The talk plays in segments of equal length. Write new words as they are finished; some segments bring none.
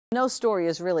No story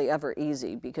is really ever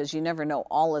easy because you never know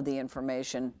all of the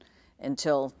information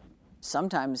until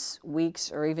sometimes weeks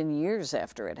or even years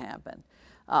after it happened.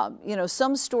 You know,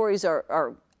 some stories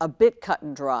are a bit cut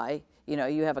and dry. You know,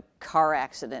 you have a car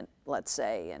accident, let's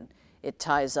say, and it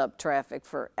ties up traffic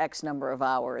for X number of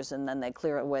hours, and then they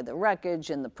clear away the wreckage,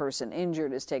 and the person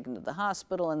injured is taken to the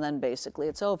hospital, and then basically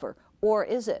it's over. Or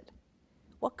is it?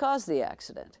 What caused the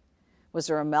accident? Was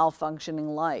there a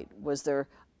malfunctioning light? Was there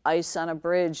ice on a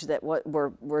bridge that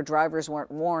where drivers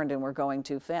weren't warned and were going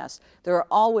too fast? There are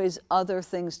always other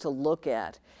things to look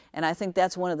at, and I think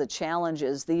that's one of the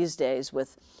challenges these days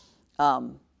with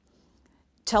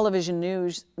television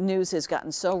news has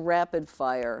gotten so rapid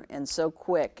fire and so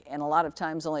quick, and a lot of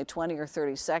times only 20 or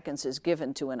 30 seconds is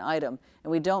given to an item, and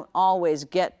we don't always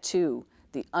get to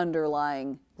the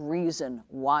underlying reason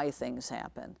why things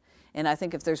happen. And I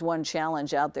think if there's one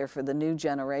challenge out there for the new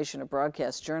generation of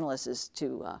broadcast journalists is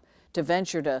to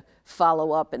venture to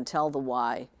follow up and tell the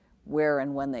why, where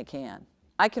and when they can.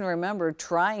 I can remember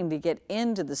trying to get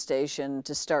into the station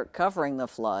to start covering the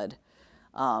flood.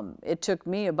 It took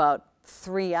me about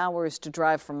 3 hours to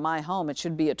drive from my home. It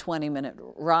should be a 20-minute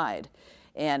ride.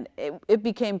 And it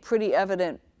became pretty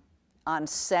evident on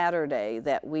Saturday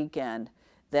that weekend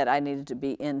that I needed to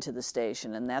be into the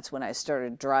station, and that's when I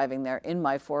started driving there in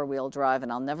my four-wheel drive,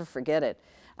 and I'll never forget it.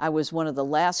 I was one of the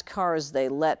last cars they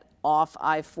let off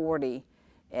I-40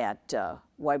 at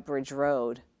White Bridge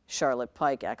Road, Charlotte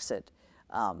Pike exit,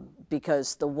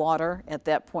 because the water at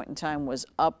that point in time was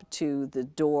up to the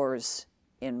doors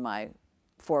in my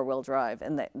four-wheel drive,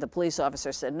 and the police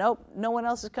officer said, "Nope, no one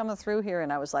else is coming through here,"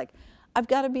 and I was like, "I've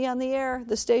got to be on the air,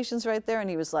 the station's right there," and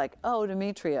he was like, "Oh,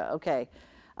 Demetria, okay.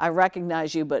 I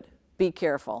recognize you, but be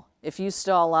careful. If you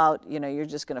stall out, you know, you're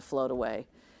just going to float away."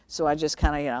 So I just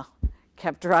kind of, you know,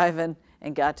 kept driving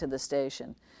and got to the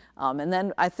station. And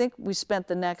then I think we spent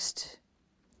the next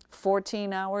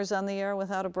 14 hours on the air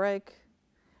without a break.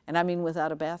 And I mean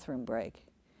without a bathroom break.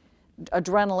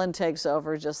 Adrenaline takes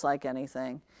over just like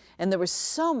anything. And there was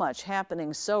so much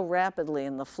happening so rapidly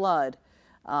in the flood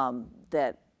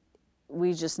that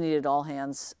we just needed all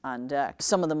hands on deck.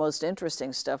 Some of the most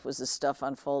interesting stuff was the stuff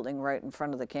unfolding right in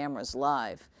front of the cameras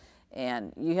live.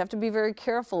 And you have to be very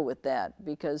careful with that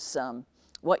because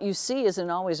what you see isn't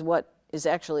always what is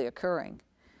actually occurring.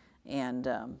 And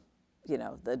you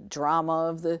know, the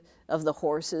drama of the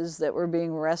horses that were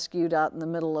being rescued out in the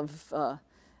middle of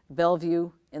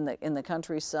Bellevue in the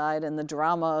countryside, and the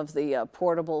drama of the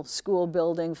portable school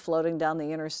building floating down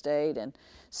the interstate, and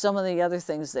some of the other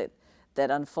things that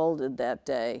unfolded that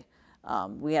day.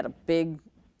 We had a big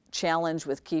challenge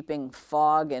with keeping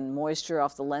fog and moisture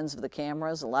off the lens of the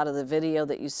cameras. A lot of the video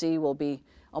that you see will be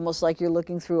almost like you're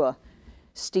looking through a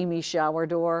steamy shower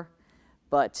door.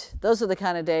 But those are the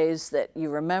kind of days that you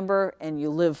remember and you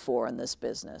live for in this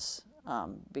business,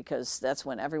 because that's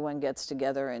when everyone gets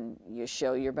together and you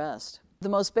show your best. The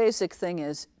most basic thing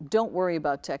is don't worry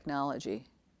about technology.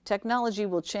 Technology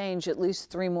will change at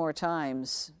least 3 more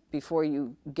times before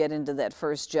you get into that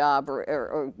first job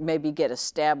or maybe get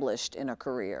established in a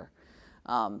career.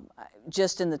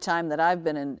 Just in the time that I've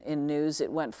been in news,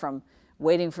 it went from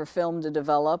waiting for film to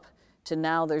develop to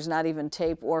now there's not even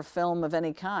tape or film of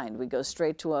any kind. We go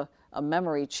straight to a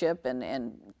memory chip,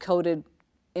 and coded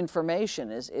information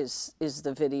is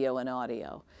the video and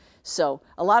audio. So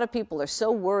a lot of people are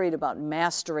so worried about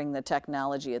mastering the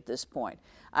technology at this point.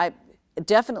 I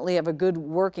definitely have a good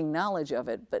working knowledge of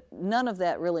it, but none of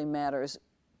that really matters.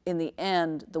 In the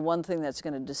end, the one thing that's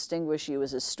going to distinguish you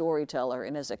as a storyteller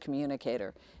and as a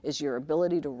communicator is your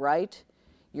ability to write,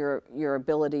 your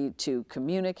ability to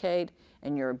communicate,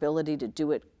 and your ability to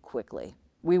do it quickly.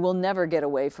 We will never get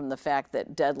away from the fact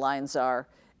that deadlines are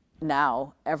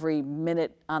now every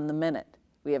minute on the minute.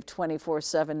 We have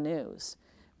 24/7 news.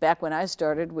 Back when I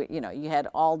started, you know, you had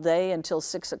all day until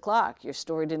 6 o'clock. Your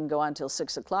story didn't go on until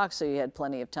 6 o'clock, so you had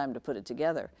plenty of time to put it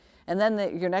together. And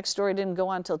then your next story didn't go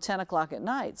on until 10 o'clock at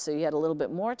night, so you had a little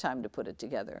bit more time to put it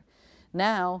together.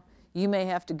 Now, you may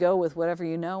have to go with whatever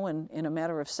you know in a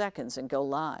matter of seconds and go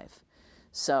live.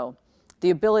 So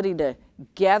the ability to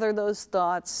gather those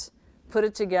thoughts, put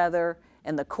it together,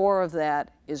 and the core of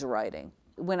that is writing.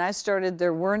 When I started,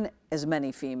 there weren't as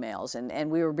many females, and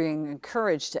we were being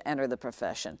encouraged to enter the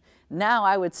profession. Now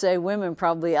I would say women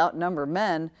probably outnumber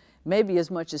men, maybe as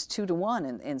much as 2 to 1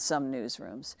 in some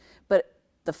newsrooms. But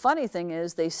the funny thing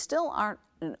is they still aren't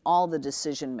in all the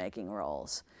decision-making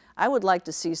roles. I would like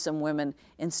to see some women,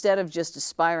 instead of just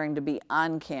aspiring to be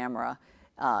on camera,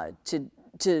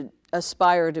 to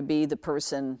aspire to be the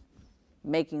person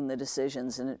making the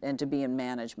decisions and to be in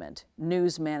management,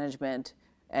 news management,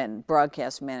 and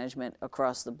broadcast management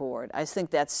across the board. I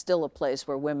think that's still a place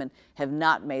where women have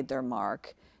not made their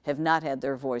mark, have not had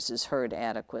their voices heard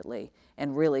adequately,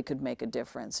 and really could make a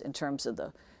difference in terms of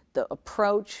the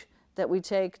approach that we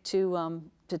take to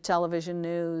television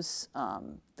news,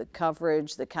 the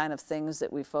coverage, the kind of things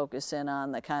that we focus in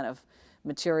on, the kind of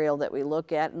material that we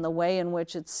look at, and the way in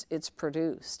which it's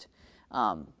produced.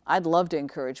 I'd love to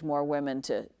encourage more women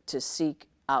to seek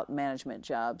out management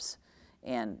jobs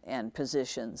and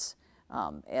positions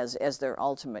as their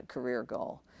ultimate career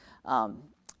goal.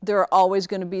 There are always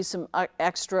going to be some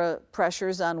extra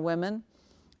pressures on women.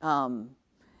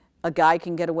 A guy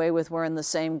can get away with wearing the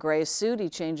same gray suit. He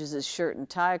changes his shirt and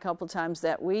tie a couple times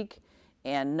that week,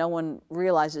 and no one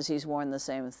realizes he's worn the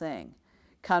same thing.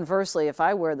 Conversely, if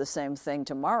I wear the same thing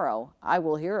tomorrow, I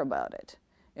will hear about it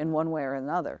in one way or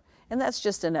another. And that's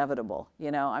just inevitable,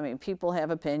 you know. I mean, people have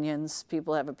opinions.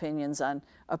 People have opinions on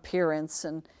appearance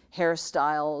and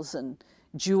hairstyles and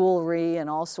jewelry and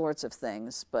all sorts of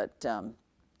things. But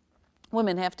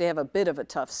women have to have a bit of a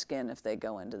tough skin if they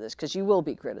go into this, because you will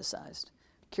be criticized.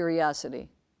 Curiosity.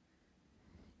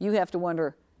 You have to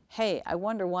wonder, hey, I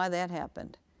wonder why that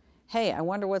happened. Hey, I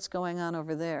wonder what's going on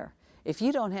over there. If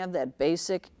you don't have that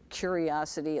basic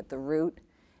curiosity at the root,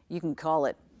 you can call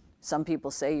it, some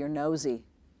people say you're nosy.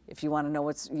 If you want to know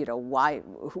what's, you know, why,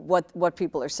 what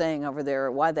people are saying over there,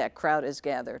 or why that crowd is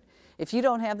gathered. If you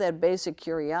don't have that basic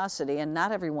curiosity, and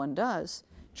not everyone does,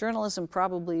 journalism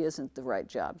probably isn't the right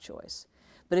job choice.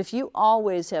 But if you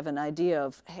always have an idea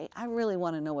of, hey, I really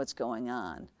want to know what's going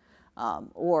on,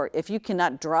 or if you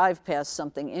cannot drive past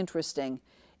something interesting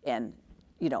and,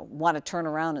 you know, want to turn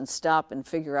around and stop and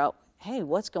figure out, hey,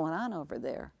 what's going on over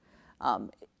there,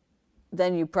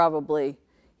 then you probably,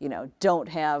 you know, don't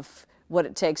have what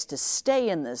it takes to stay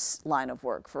in this line of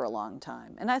work for a long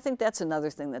time. And I think that's another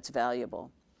thing that's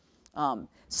valuable.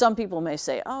 Some people may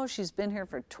say, oh, she's been here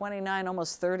for 29,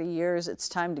 almost 30 years. It's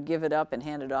time to give it up and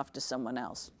hand it off to someone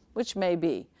else, which may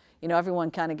be. You know,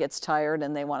 everyone kind of gets tired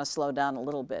and they want to slow down a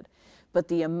little bit. But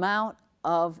the amount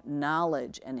of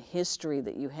knowledge and history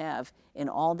that you have in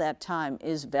all that time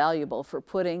is valuable for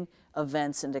putting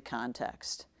events into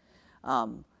context.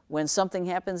 When something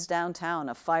happens downtown,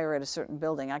 a fire at a certain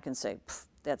building, I can say,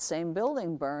 that same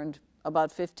building burned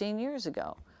about 15 years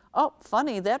ago. Oh,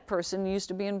 funny, that person used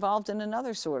to be involved in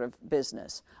another sort of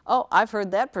business. Oh, I've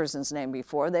heard that person's name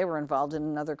before. They were involved in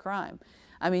another crime.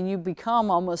 I mean, you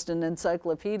become almost an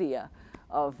encyclopedia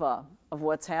of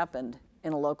what's happened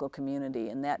in a local community.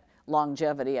 And that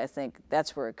longevity, I think,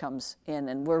 that's where it comes in.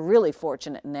 And we're really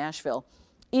fortunate in Nashville.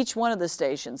 Each one of the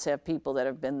stations have people that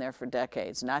have been there for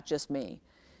decades, not just me.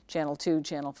 Channel 2,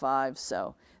 Channel 5,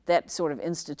 so that sort of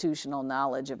institutional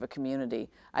knowledge of a community,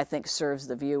 I think, serves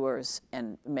the viewers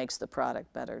and makes the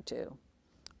product better too.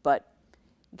 But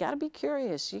you got to be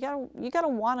curious. You got to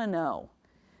want to know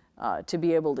to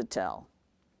be able to tell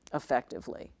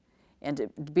effectively, and to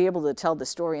be able to tell the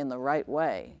story in the right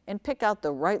way, and pick out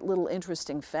the right little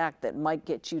interesting fact that might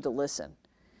get you to listen.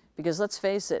 Because let's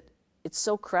face it, it's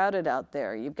so crowded out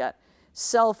there. You've got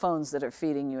cell phones that are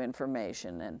feeding you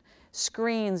information, and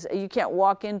screens. You can't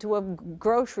walk into a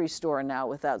grocery store now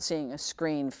without seeing a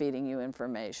screen feeding you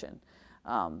information.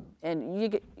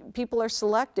 And people are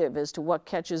selective as to what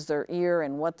catches their ear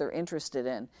and what they're interested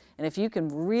in. And if you can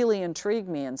really intrigue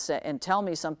me and tell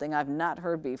me something I've not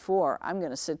heard before, I'm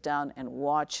going to sit down and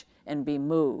watch and be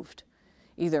moved.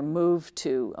 Either moved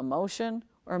to emotion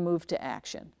or moved to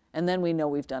action. And then we know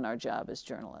we've done our job as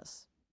journalists.